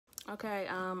Okay,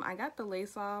 I got the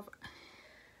lace off.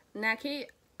 Now, can you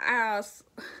ask?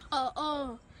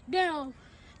 Damn.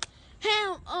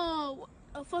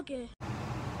 Fucking.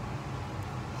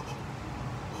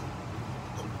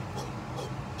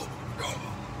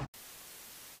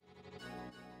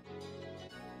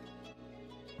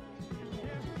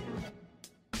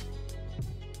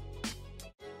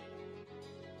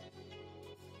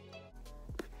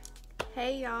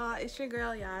 Hey y'all, it's your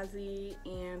girl Yasi,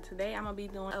 and today I'm gonna be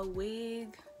doing a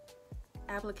wig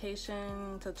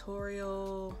application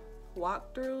tutorial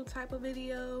walkthrough type of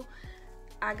video.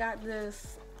 I got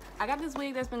this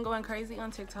wig that's been going crazy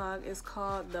on TikTok. It's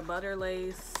called the Butta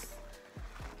Lace.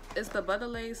 It's the Butta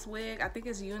Lace wig. I think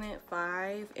it's Unit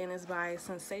 5, and it's by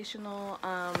Sensational.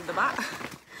 The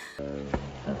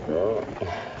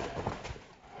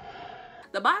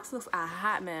box looks a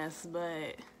hot mess,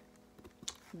 but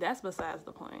that's besides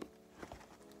the point.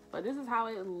 But this is how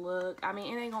it look. I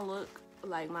mean, it ain't gonna look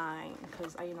like mine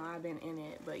because you know I've been in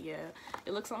it, but yeah,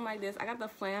 it looks something like this. I got the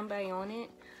flamboyant.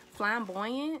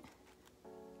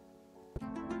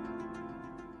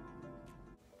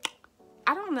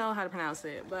 I don't know how to pronounce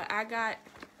it, but I got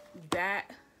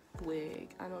that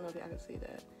wig. I don't know if y'all can see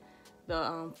that.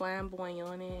 The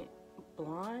flamboyant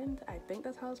blonde, I think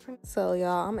that's how it's pronounced. So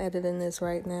y'all, I'm editing this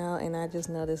right now and I just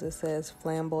noticed it says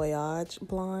flamboyage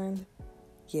blonde.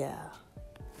 Yeah,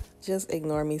 just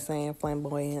ignore me saying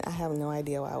flamboyant. I have no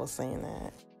idea why I was saying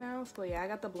that. So yeah, I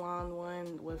got the blonde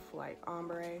one with like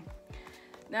ombre.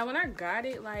 Now when I got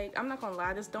it, like, I'm not gonna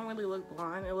lie, this don't really look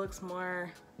blonde. It looks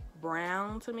more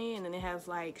brown to me, and then it has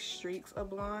like streaks of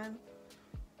blonde,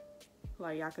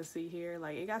 like y'all can see here.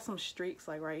 Like it got some streaks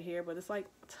like right here, but it's like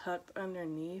tucked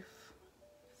underneath.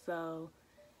 So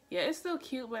yeah, it's still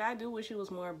cute, but I do wish it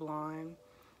was more blonde.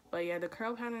 But yeah, the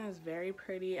curl pattern is very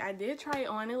pretty. I did try it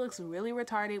on. It looks really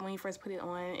retarded when you first put it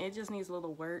on. It just needs a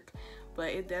little work,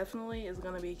 but it definitely is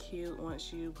gonna be cute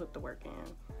once you put the work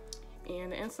in.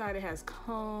 And the inside, it has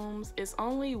combs. It's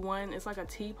only one, it's like a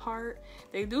T part.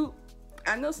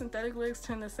 I know synthetic wigs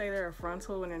tend to say they're a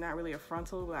frontal when they're not really a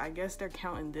frontal, but I guess they're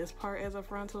counting this part as a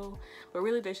frontal. But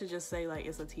really they should just say like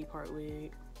it's a T part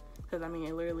wig, because I mean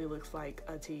it literally looks like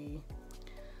a T.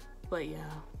 But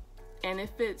yeah, and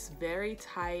it fits very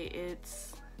tight.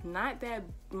 It's not that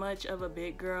much of a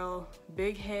big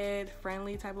head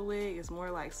friendly type of wig. It's more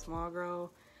like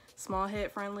small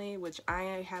head friendly, which I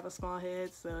have a small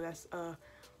head, so that's a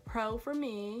pro for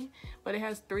me. But it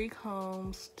has 3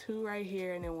 combs, 2 right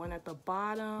here and then 1 at the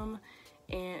bottom,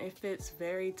 and it fits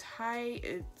very tight.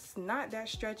 It's not that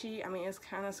stretchy. I mean, it's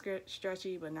kind of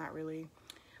stretchy, but not really.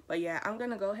 But yeah, I'm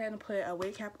gonna go ahead and put a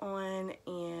wig cap on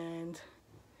and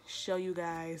show you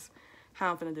guys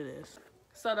how I'm gonna do this.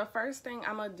 So the first thing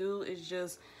I'm gonna do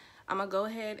is I'm gonna go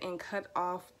ahead and cut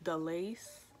off the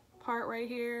lace part right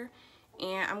here,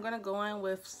 and I'm gonna go in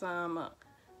with some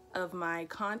of my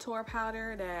contour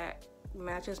powder that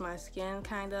matches my skin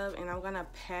kind of, and I'm gonna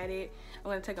pat it. I'm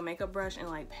gonna take a makeup brush and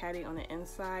like pat it on the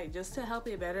inside just to help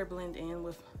it better blend in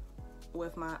with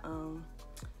my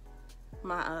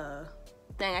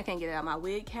thing. I can't get it out, my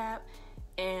wig cap,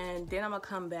 and then I'm gonna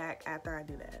come back after I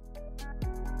do that.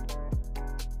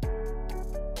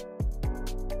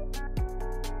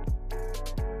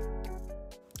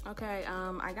 Okay,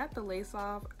 I got the lace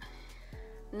off.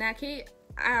 Now, can you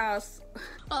ask?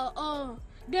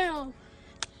 Damn.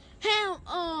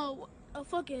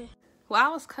 Fucking. While I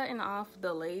was cutting off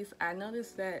the lace, I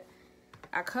noticed that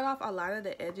I cut off a lot of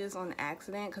the edges on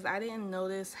accident because I didn't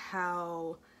notice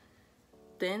how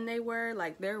thin they were.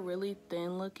 Like, they're really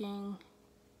thin looking.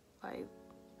 Like,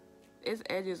 it's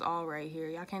edges all right here.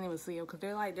 Y'all can't even see them because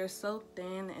they're so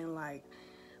thin and like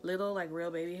little, like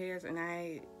real baby hairs, and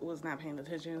I was not paying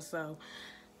attention. So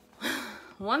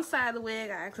one side of the wig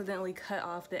I accidentally cut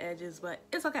off the edges, but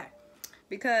it's okay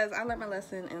because I learned my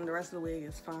lesson and the rest of the wig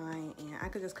is fine, and I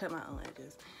could just cut my own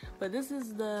edges. But this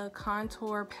is the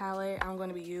contour palette I'm going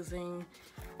to be using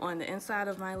on the inside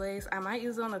of my lace. I might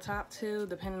use it on the top too,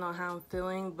 depending on how I'm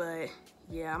feeling, but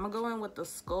yeah, I'm gonna go in with the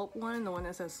Sculpt one, the one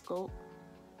that says Sculpt,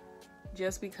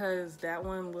 just because that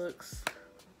one looks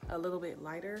a little bit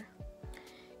lighter.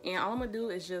 And all I'm gonna do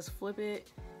is just flip it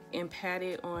and pat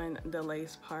it on the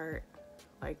lace part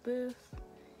like this.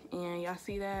 And y'all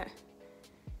see that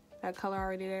color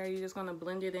already there? You're just gonna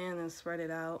blend it in and spread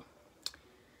it out.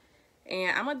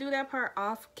 And I'm gonna do that part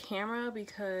off camera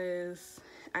because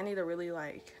I need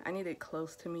it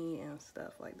close to me and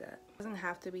stuff like that. It doesn't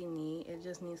have to be neat, it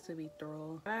just needs to be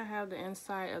thorough. I have the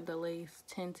inside of the lace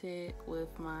tinted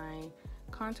with my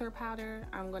contour powder.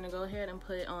 I'm gonna go ahead and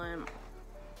put on,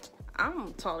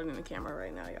 I'm taller than the camera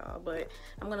right now, y'all, but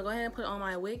I'm gonna go ahead and put on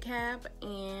my wig cap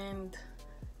and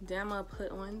then I'm gonna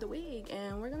put on the wig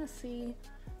and we're gonna see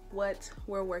what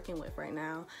we're working with right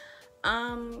now.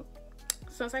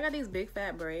 Since I got these big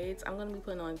fat braids, I'm gonna be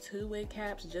putting on 2 wig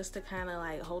caps just to kind of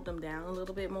like hold them down a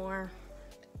little bit more.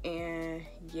 And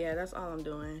yeah, that's all I'm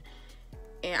doing.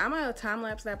 And I'm gonna time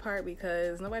lapse that part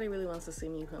because nobody really wants to see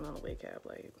me putting on a wig cap.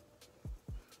 Like,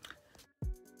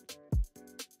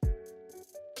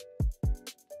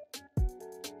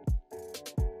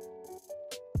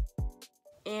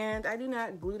 and I do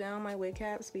not glue down my wig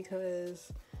caps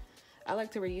because I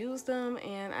like to reuse them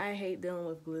and I hate dealing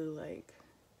with glue. Like,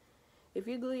 if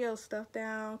you glue your stuff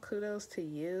down, kudos to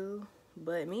you.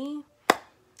 But me,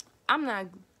 I'm not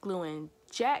gluing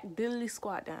jack diddly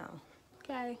squat down.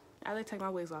 Okay? I like to take my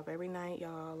wigs off every night,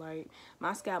 y'all. Like,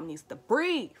 my scalp needs to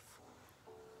breathe.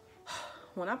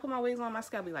 When I put my wigs on, my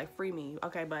scalp be like, free me.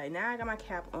 Okay, but now I got my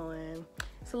cap on.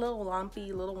 It's a little lumpy,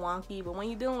 a little wonky, but when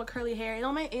you're dealing with curly hair, it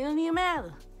don't even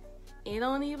matter. It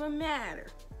don't even matter.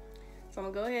 So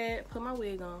I'm gonna go ahead, put my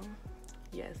wig on.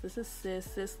 Yes, this is Sis.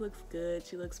 Sis looks good.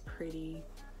 She looks pretty.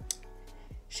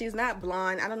 She's not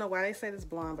blonde. I don't know why they say it's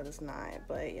blonde, but it's not.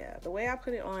 But yeah, the way I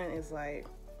put it on is like,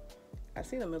 I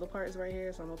see the middle part is right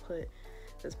here, so I'm gonna put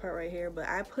this part right here. But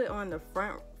I put on the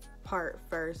front part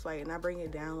first, like, and I bring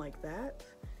it down like that.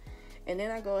 And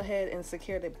then I go ahead and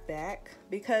secure the back.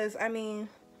 Because, I mean,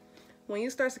 when you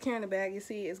start securing the back, you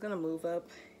see it's gonna move up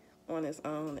on its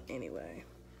own anyway.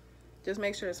 Just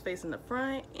make sure it's facing the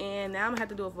front. And now I'm gonna have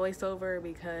to do a voiceover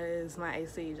because my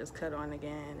AC just cut on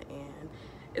again and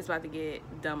it's about to get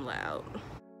dumb loud.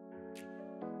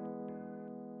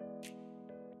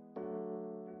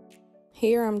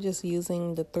 Here I'm just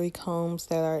using the 3 combs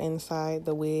that are inside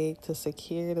the wig to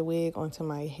secure the wig onto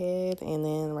my head. And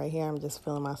then right here I'm just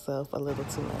feeling myself a little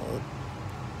too much.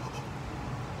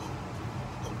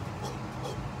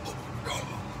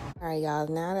 Alright y'all,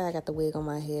 now that I got the wig on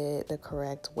my head the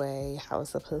correct way, how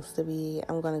it's supposed to be,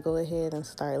 I'm going to go ahead and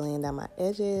start laying down my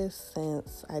edges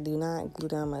since I do not glue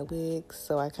down my wig.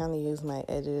 So I kind of use my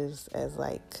edges as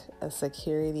like a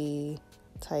security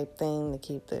type thing to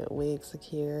keep the wig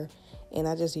secure. And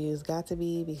I just use Got To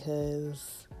Be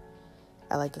because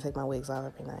I like to take my wigs off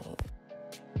every night.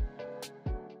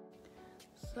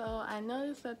 So I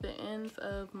noticed that the ends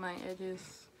of my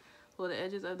edges, well, the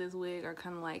edges of this wig are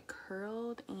kind of like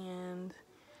curled, and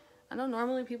I know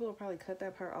normally people will probably cut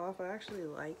that part off. I actually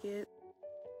like it.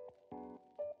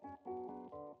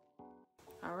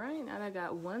 Alright, now that I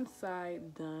got one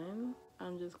side done,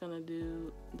 I'm just gonna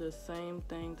do the same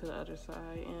thing to the other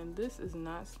side, and this is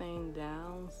not staying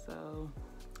down, so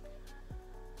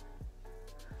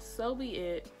be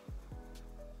it.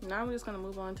 Now I'm just gonna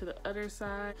move on to the other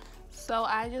side. So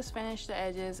I just finished the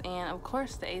edges, and of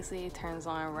course the AC turns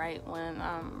on right when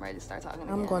I'm ready to start talking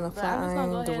again. I'm going to flat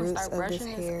iron the roots of this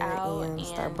hair and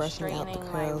start brushing out the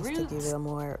curls to give it a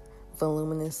more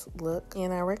voluminous look.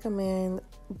 And I recommend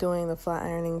doing the flat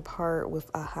ironing part with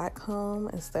a hot comb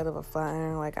instead of a flat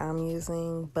iron like I'm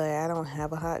using, but I don't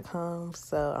have a hot comb,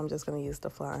 so I'm just going to use the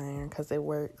flat iron because it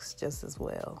works just as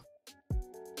well.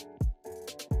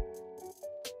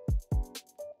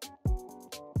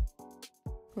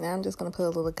 Now I'm just going to put a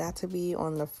little Got To Be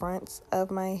on the fronts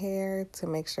of my hair to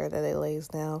make sure that it lays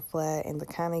down flat and to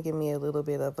kind of give me a little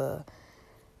bit of a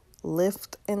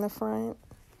lift in the front.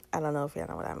 I don't know if y'all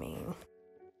know what I mean.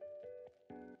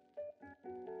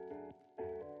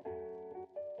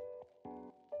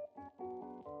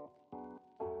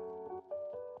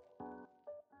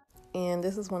 And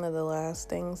this is one of the last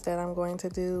things that I'm going to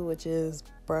do, which is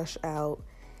brush out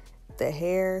the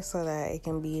hair so that it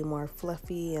can be more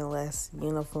fluffy and less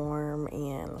uniform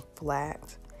and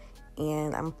flat.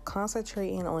 And I'm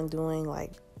concentrating on doing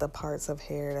like the parts of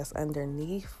hair that's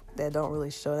underneath that don't really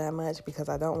show that much because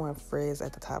I don't want frizz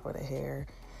at the top of the hair.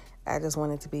 I just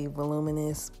want it to be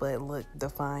voluminous but look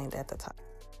defined at the top.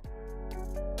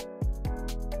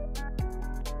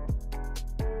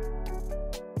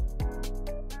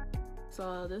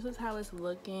 So this is how it's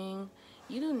looking.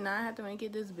 You do not have to make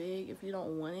it this big if you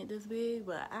don't want it this big,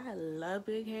 but I love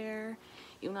big hair.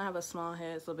 Even though I have a small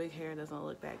head, so big hair doesn't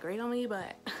look that great on me,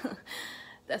 but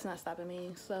that's not stopping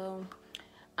me. So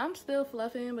I'm still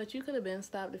fluffing, but you could have been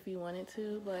stopped if you wanted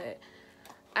to, but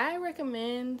I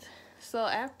recommend, so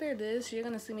after this, you're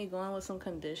gonna see me going with some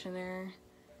conditioner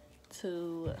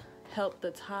to help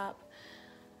the top,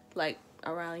 like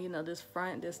around, you know, this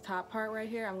top part right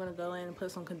here. I'm gonna go in and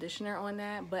put some conditioner on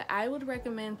that, but I would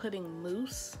recommend putting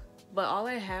mousse, but all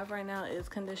I have right now is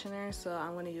conditioner, so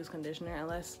I'm gonna use conditioner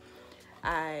unless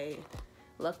I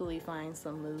luckily find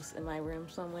some mousse in my room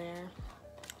somewhere.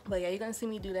 But yeah, you're gonna see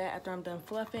me do that after I'm done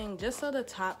fluffing, just so the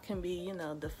top can be, you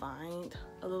know, defined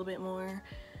a little bit more.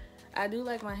 I do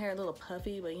like my hair a little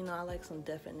puffy, but you know, I like some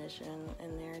definition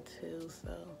in there too,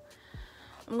 so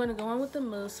I'm gonna go in with the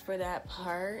mousse for that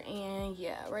part. And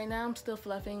yeah, right now I'm still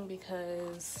fluffing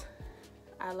because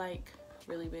I like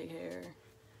really big hair.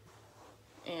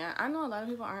 And I know a lot of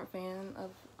people aren't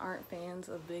fans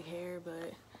of big hair,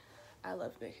 but I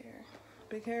love big hair.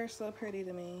 Big hair is so pretty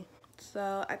to me.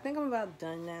 So I think I'm about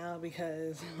done now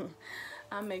because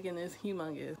I'm making this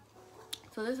humongous.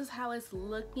 So this is how it's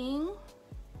looking.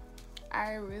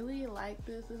 I really like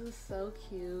this. This is so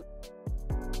cute.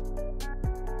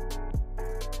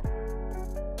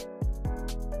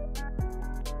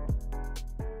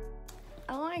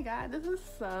 Oh my god, this is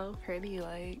so pretty.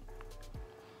 Like,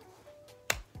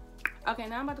 okay,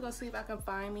 now I'm about to go see if I can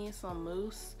find me some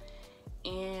mousse,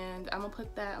 and I'm gonna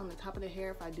put that on the top of the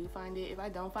hair if I do find it. If I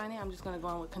don't find it, I'm just gonna go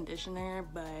in with conditioner,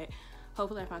 but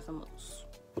hopefully I find some mousse.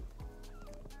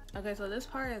 Okay, so this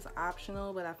part is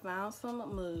optional, but I found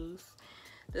some mousse.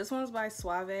 This one's by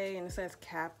Suave, and it says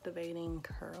Captivating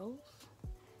Curls.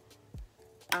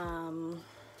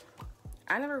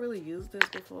 I never really used this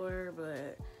before,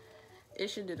 but it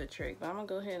should do the trick. But I'm gonna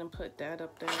go ahead and put that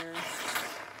up there.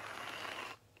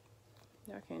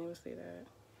 Y'all can't even see that.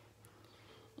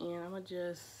 And I'm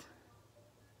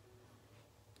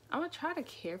gonna try to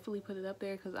carefully put it up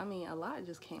there, because I mean, a lot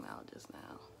just came out just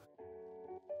now.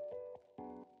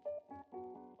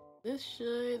 This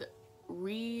should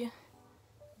redefine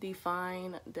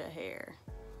the hair.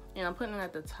 And I'm putting it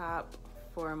at the top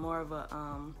for more of a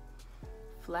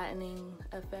flattening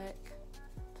effect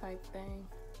type thing.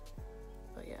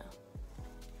 But yeah,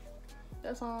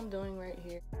 that's all I'm doing right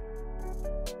here.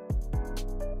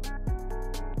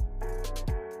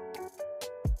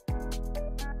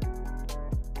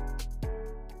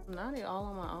 Not it all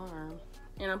on my arm.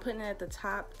 And I'm putting it at the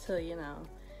top to, you know,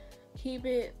 keep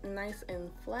it nice and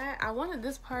flat. I wanted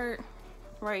this part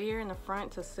right here in the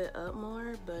front to sit up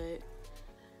more, but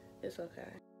it's okay.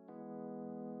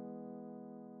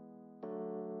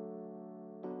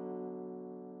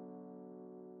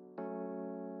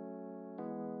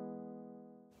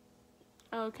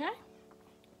 Okay,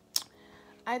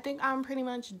 I think I'm pretty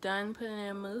much done putting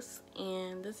in mousse,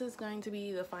 and this is going to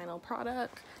be the final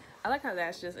product. I like how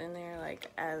that's just in there like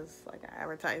as like an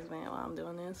advertisement while I'm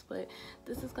doing this, but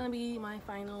this is gonna be my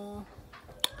final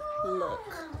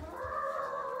look.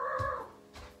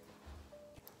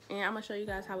 And I'm gonna show you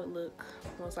guys how it look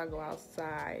once I go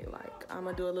outside. Like, I'm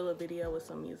gonna do a little video with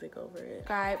some music over it.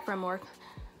 Subscribe for more,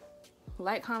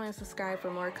 like, comment, subscribe for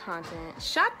more content.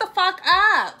 Shut the fuck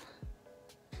up!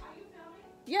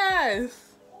 Yes!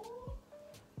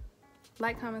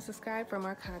 Like, comment, subscribe for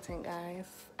more content, guys.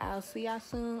 I'll see y'all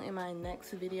soon in my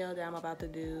next video that I'm about to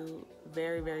do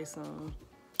very, very soon.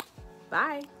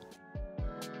 Bye!